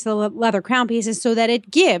crown piece, the leather crown piece, is so that it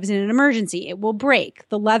gives in an emergency. It will break.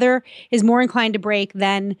 The leather is more inclined to break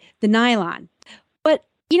than the nylon. But,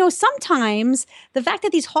 sometimes the fact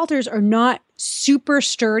that these halters are not super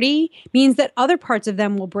sturdy means that other parts of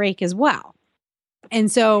them will break as well.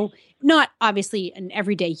 And so, not obviously in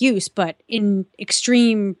everyday use, but in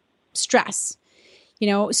extreme stress,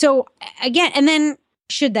 So again, and then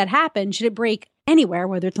should that happen, should it break anywhere,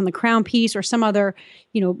 whether it's on the crown piece or some other,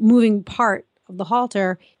 moving part of the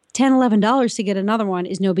halter, $10, $11 to get another one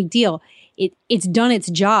is no big deal. It's done its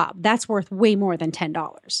job. That's worth way more than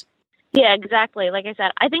 $10. Yeah, exactly. Like I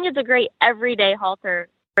said, I think it's a great everyday halter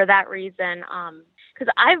for that reason.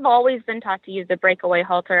 Because I've always been taught to use a breakaway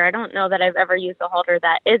halter. I don't know that I've ever used a halter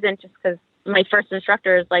that isn't, just because my first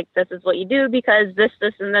instructor is like, this is what you do because this,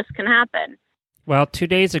 and this can happen. Well, 2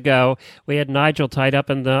 days ago, we had Nigel tied up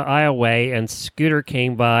in the aisleway, and Scooter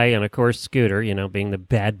came by, and of course, Scooter, being the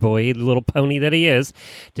bad boy, little pony that he is,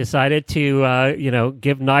 decided to,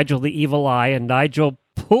 give Nigel the evil eye, and Nigel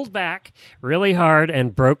pulled back really hard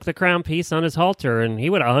and broke the crown piece on his halter, and he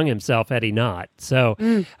would have hung himself had he not. So,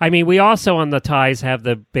 I mean, we also on the ties have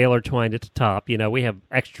the baler twined at the top. We have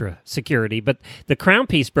extra security, but the crown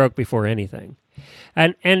piece broke before anything.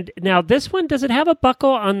 And now this one, does it have a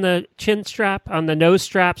buckle on the chin strap, on the nose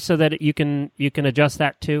strap, so that you can adjust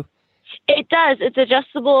that too? It does. It's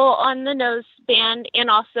adjustable on the nose band, and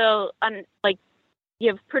also on you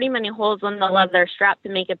have pretty many holes on the leather strap to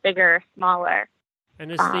make it bigger or smaller.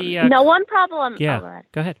 And is one problem. Yeah,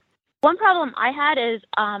 go ahead. One problem I had is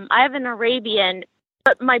I have an Arabian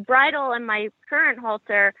But my bridle and my current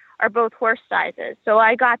halter are both horse sizes. So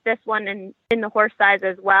I got this one in the horse size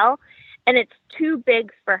as well. And it's too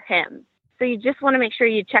big for him. So you just want to make sure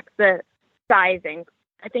you check the sizing.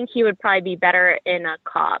 I think he would probably be better in a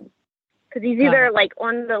cob. Because he's either like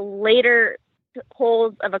on the later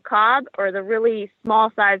holes of a cob or the really small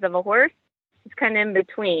size of a horse. It's kind of in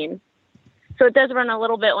between. So it does run a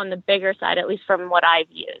little bit on the bigger side, at least from what I've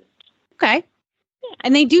used. Okay. Yeah.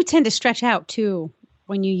 And they do tend to stretch out too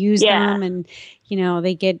when you use them, and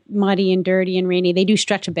they get muddy and dirty and rainy. They do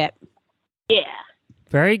stretch a bit. Yeah.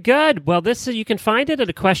 Very good. Well, you can find it at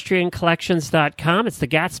equestriancollections.com. It's the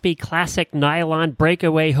Gatsby Classic Nylon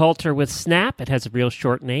Breakaway Halter with Snap. It has a real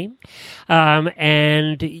short name.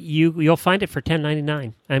 And you'll find it for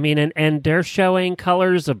 $10.99. I mean, and they're showing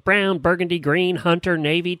colors of brown, burgundy, green, hunter,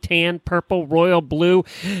 navy, tan, purple, royal blue,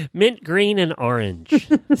 mint green, and orange.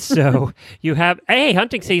 So you have, hey,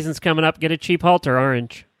 hunting season's coming up. Get a cheap halter,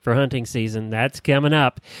 orange. For hunting season. That's coming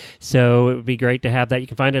up. So it would be great to have that. You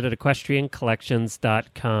can find it at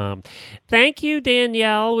equestriancollections.com. Thank you,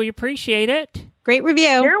 Danielle. We appreciate it. Great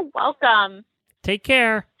review. You're welcome. Take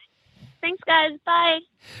care. Thanks, guys. Bye.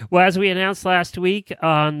 Well, as we announced last week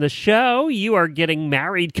on the show, you are getting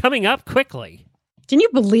married coming up quickly. Can you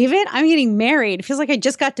believe it? I'm getting married. It feels like I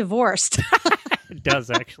just got divorced. It does,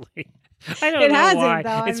 actually. I don't know why.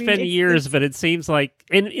 Though. It's been years, but it seems like,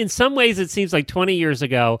 in some ways, it seems like 20 years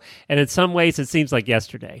ago, and in some ways, it seems like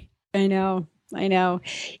yesterday. I know.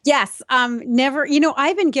 Yes. Never,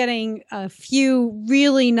 I've been getting a few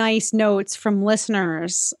really nice notes from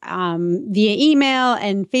listeners via email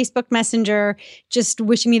and Facebook Messenger, just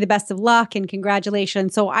wishing me the best of luck and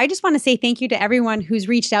congratulations. So I just want to say thank you to everyone who's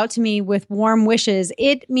reached out to me with warm wishes.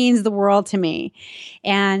 It means the world to me.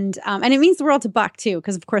 And it means the world to Buck too,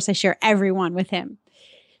 because of course I share everyone with him.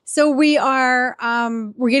 So we're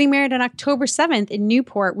getting married on October 7th in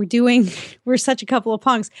Newport. We're such a couple of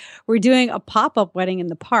punks. We're doing a pop-up wedding in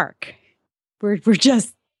the park. We're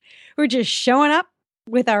just showing up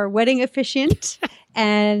with our wedding officiant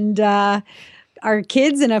and our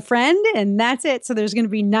kids and a friend, and that's it. So there's going to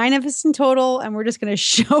be 9 of us in total, and we're just going to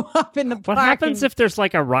show up in the park. What happens if there's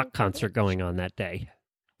like a rock concert going on that day?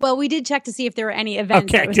 Well, we did check to see if there were any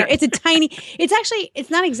events. Okay, it's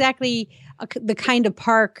not exactly the kind of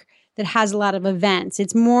park that has a lot of events.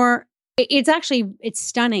 It's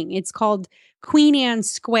stunning. It's called Queen Anne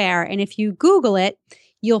Square. And if you Google it,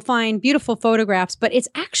 you'll find beautiful photographs, but it's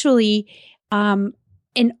actually an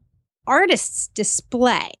artist's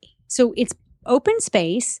display. So it's open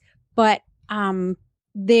space, but you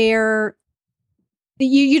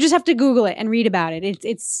just have to Google it and read about it.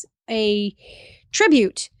 It's a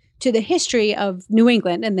tribute to the history of New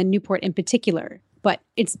England and then Newport in particular. But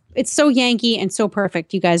it's so Yankee and so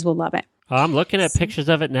perfect. You guys will love it. Oh, I'm looking at pictures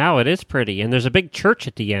of it now. It is pretty. And there's a big church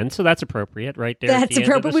at the end, so that's appropriate right there. That's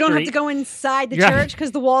appropriate. We don't have to go inside the church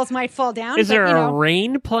because the walls might fall down. Is there a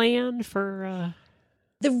rain plan for...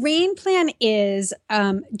 The rain plan is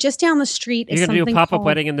just down the street. You're going to do a pop-up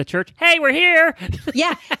wedding in the church? Hey, we're here!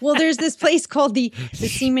 Yeah. Well, there's this place called the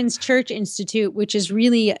Seamen's Church Institute, which is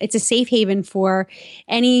it's a safe haven for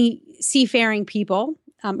any seafaring people.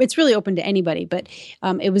 It's really open to anybody, but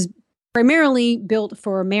it was primarily built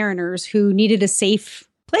for mariners who needed a safe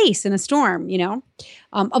place in a storm,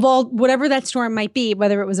 whatever that storm might be,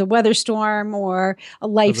 whether it was a weather storm or a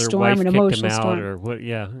life storm, an emotional storm. Or what,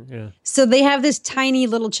 yeah. So they have this tiny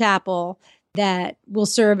little chapel that will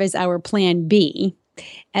serve as our plan B.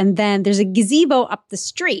 And then there's a gazebo up the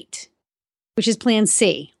street, which is plan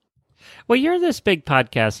C. Well, you're this big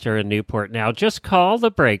podcaster in Newport now. Just call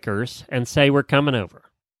the Breakers and say we're coming over.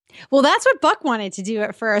 Well, that's what Buck wanted to do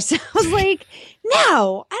at first. I was like,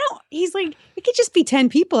 no, I don't. He's like, it could just be 10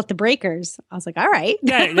 people at the Breakers. I was like, all right.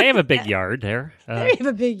 Yeah, they have a big yard there. They have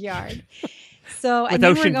a big yard. So with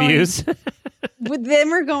ocean views. Then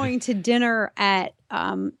we're going to dinner at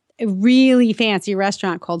a really fancy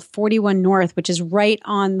restaurant called 41 North, which is right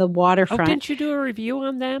on the waterfront. Oh, didn't you do a review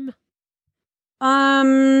on them?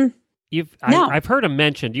 No. I've heard them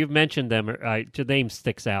mentioned. You've mentioned them. The name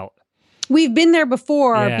sticks out. We've been there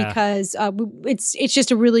before because it's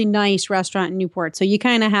just a really nice restaurant in Newport. So you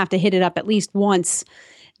kind of have to hit it up at least once.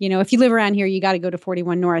 If you live around here, you got to go to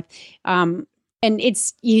 41 North. And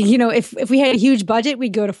it's, if we had a huge budget,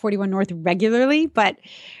 we'd go to 41 North regularly. But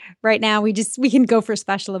right now we can go for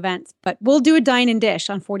special events. But we'll do a dine and dish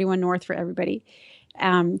on 41 North for everybody.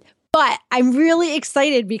 But I'm really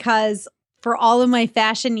excited because for all of my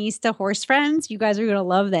fashionista horse friends, you guys are going to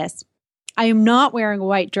love this. I am not wearing a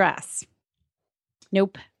white dress.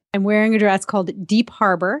 Nope. I'm wearing a dress called Deep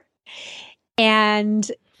Harbor. And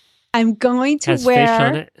I'm going to Has wear... fish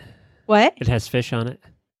on it? What? It has fish on it?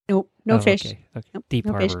 Nope, no fish. Okay. Nope, Deep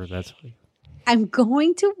no fish. Harbor, that's... I'm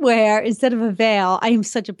going to wear, instead of a veil, I am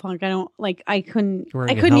such a punk. I couldn't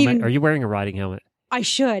even. Are you wearing a riding helmet? I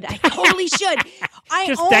should. I totally should.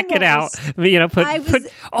 Just deck it out. You know,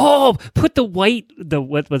 put the white,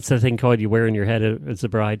 what's the thing called you wear in your head as a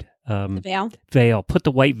bride? The veil? Veil. Put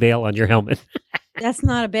the white veil on your helmet. That's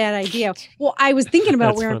not a bad idea. Well, I was thinking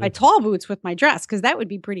about wearing my tall boots with my dress because that would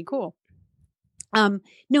be pretty cool.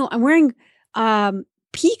 No, I'm wearing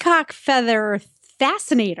peacock feather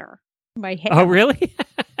fascinator. My hair. Oh, really?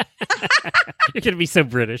 You're going to be so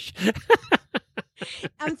British.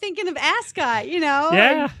 I'm thinking of Ascot, you know?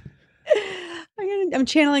 Yeah. I'm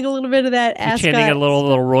channeling a little bit of that Ascot. You're channeling a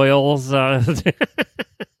little Royals. That's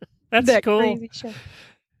that cool. Crazy show.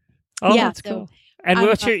 Oh, yeah, that's cool. And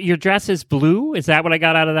what's your dress is blue? Is that what I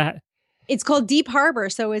got out of that? It's called Deep Harbor.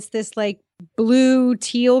 So it's this like blue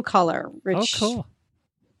teal color. Oh, cool.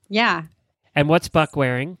 Yeah. And what's Buck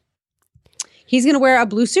wearing? He's going to wear a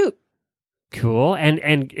blue suit. Cool.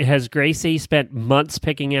 And has Gracie spent months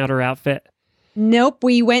picking out her outfit? Nope.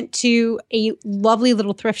 We went to a lovely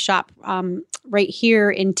little thrift shop right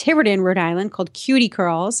here in Tiverton, Rhode Island called Cutie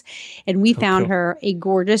Curls. And we found her a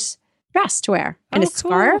gorgeous dress to wear and a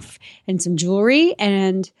scarf and some jewelry.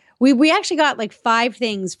 And we actually got like 5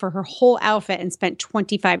 things for her whole outfit and spent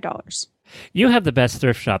 $25. You have the best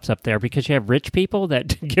thrift shops up there because you have rich people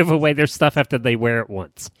that give away their stuff after they wear it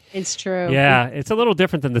once. It's true. Yeah, it's a little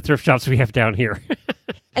different than the thrift shops we have down here.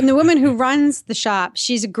 And the woman who runs the shop,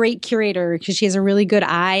 she's a great curator because she has a really good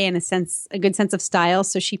eye and a good sense of style.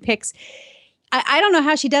 So she picks, I don't know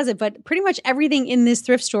how she does it, but pretty much everything in this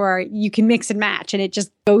thrift store, you can mix and match and it just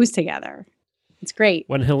goes together. It's great.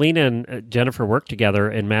 When Helena and Jennifer worked together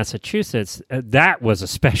in Massachusetts, that was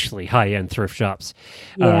especially high-end thrift shops.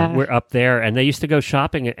 Yeah. We're up there, and they used to go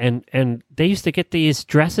shopping, and they used to get these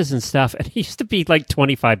dresses and stuff, and it used to be like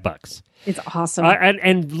 $25. It's awesome.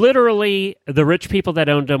 And literally, the rich people that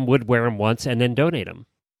owned them would wear them once and then donate them.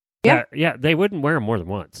 Yeah. Yeah, they wouldn't wear them more than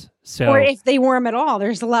once. So, or if they wore them at all,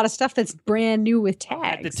 there's a lot of stuff that's brand new with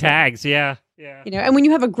tags. The tags, yeah. You know, and when you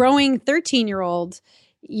have a growing 13-year-old,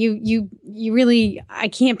 you really, I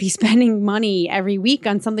can't be spending money every week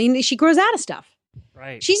on something. She grows out of stuff.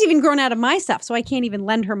 Right. She's even grown out of my stuff, so I can't even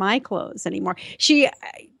lend her my clothes anymore. She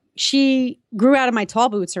grew out of my tall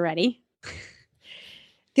boots already.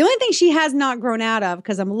 The only thing she has not grown out of,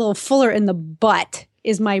 because I'm a little fuller in the butt,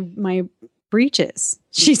 is my breeches.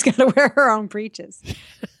 She's got to wear her own breeches.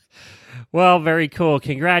 Well, very cool.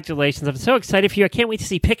 Congratulations. I'm so excited for you. I can't wait to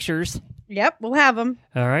see pictures. Yep, we'll have them.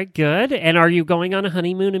 All right, good. And are you going on a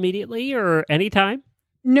honeymoon immediately or anytime?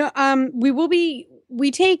 No,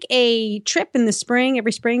 we take a trip in the spring,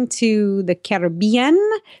 every spring, to the Caribbean.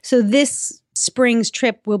 So this spring's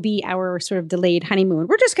trip will be our sort of delayed honeymoon.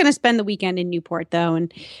 We're just going to spend the weekend in Newport, though,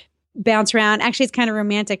 and bounce around. Actually, it's kind of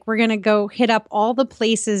romantic. We're going to go hit up all the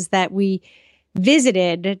places that we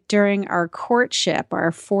visited during our courtship,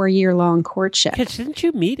 our 4-year-long courtship. Didn't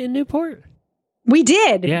you meet in Newport? We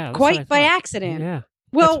did, yeah, quite by accident. Yeah.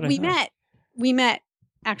 Well, we met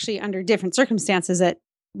actually under different circumstances. That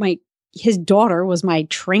his daughter was my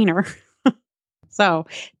trainer, so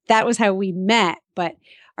that was how we met. But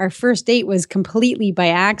our first date was completely by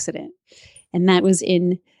accident, and that was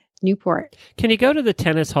in Newport. Can you go to the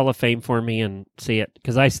Tennis Hall of Fame for me and see it?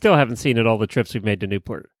 Because I still haven't seen it all the trips we've made to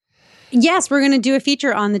Newport. Yes, we're going to do a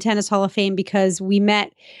feature on the Tennis Hall of Fame because we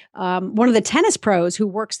met one of the tennis pros who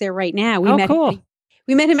works there right now. We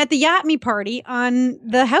met him at the Yacht Me party on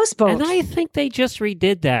the houseboat. And I think they just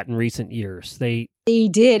redid that in recent years. They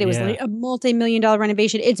did. It was like a multi-million-dollar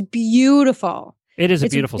renovation. It's beautiful. It is a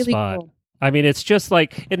beautiful really spot. Cool. I mean, it's just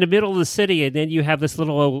like in the middle of the city, and then you have this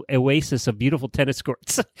little oasis of beautiful tennis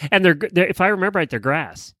courts. And they're if I remember right, they're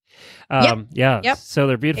grass. Yep. So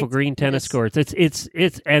they're beautiful green tennis courts.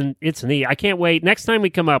 It's neat. I can't wait. Next time we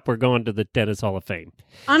come up, we're going to the Tennis Hall of Fame.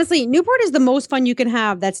 Honestly, Newport is the most fun you can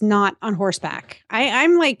have that's not on horseback.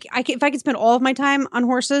 I'm like, if I could spend all of my time on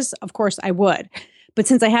horses, of course I would. But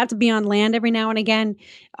since I have to be on land every now and again,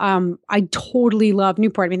 I totally love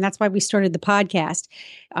Newport. I mean, that's why we started the podcast.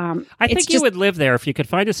 I think you would live there if you could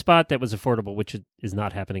find a spot that was affordable, which is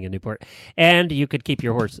not happening in Newport, and you could keep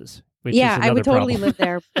your horses. Yeah, I would totally live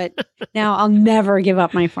there, but now I'll never give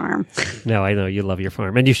up my farm. No, I know you love your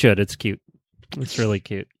farm, and you should. It's cute. It's really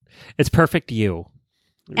cute. It's perfect you.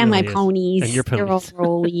 And really my ponies. And your ponies. They're all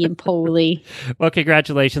roly and poly. Well,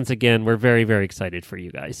 congratulations again. We're very, very excited for you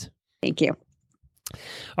guys. Thank you.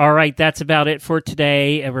 All right, that's about it for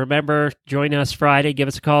today. And remember, join us Friday. Give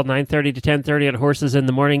us a call, 9:30 to 10:30 on Horses in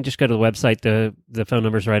the Morning. Just go to the website. The phone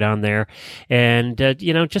number's right on there. And,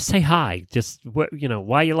 just say hi. Just,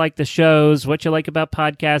 why you like the shows, what you like about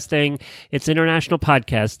podcasting. It's International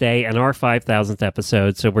Podcast Day and our 5,000th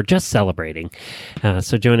episode, so we're just celebrating.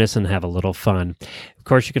 So join us and have a little fun. Of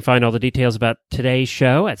course, you can find all the details about today's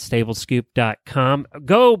show at stablescoop.com.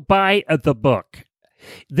 Go buy the book.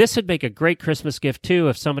 This would make a great Christmas gift, too,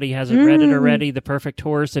 if somebody hasn't read it already, The Perfect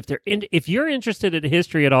Horse. If you're interested in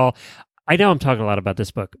history at all, I know I'm talking a lot about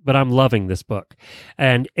this book, but I'm loving this book.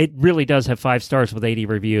 And it really does have 5 stars with 80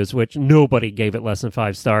 reviews, which nobody gave it less than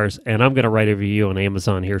 5 stars. And I'm going to write a review on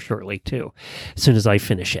Amazon here shortly, too, as soon as I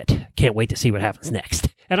finish it. Can't wait to see what happens next.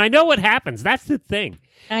 And I know what happens. That's the thing.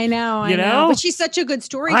 I know. But she's such a good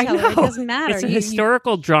storyteller. It doesn't matter. It's a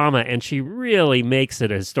historical drama, and she really makes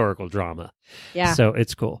it a historical drama. Yeah. So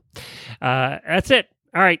it's cool. That's it.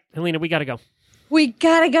 All right, Helena, we got to go. We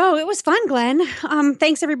got to go. It was fun, Glenn.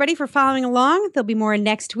 Thanks, everybody, for following along. There'll be more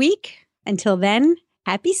next week. Until then,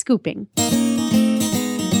 happy scooping.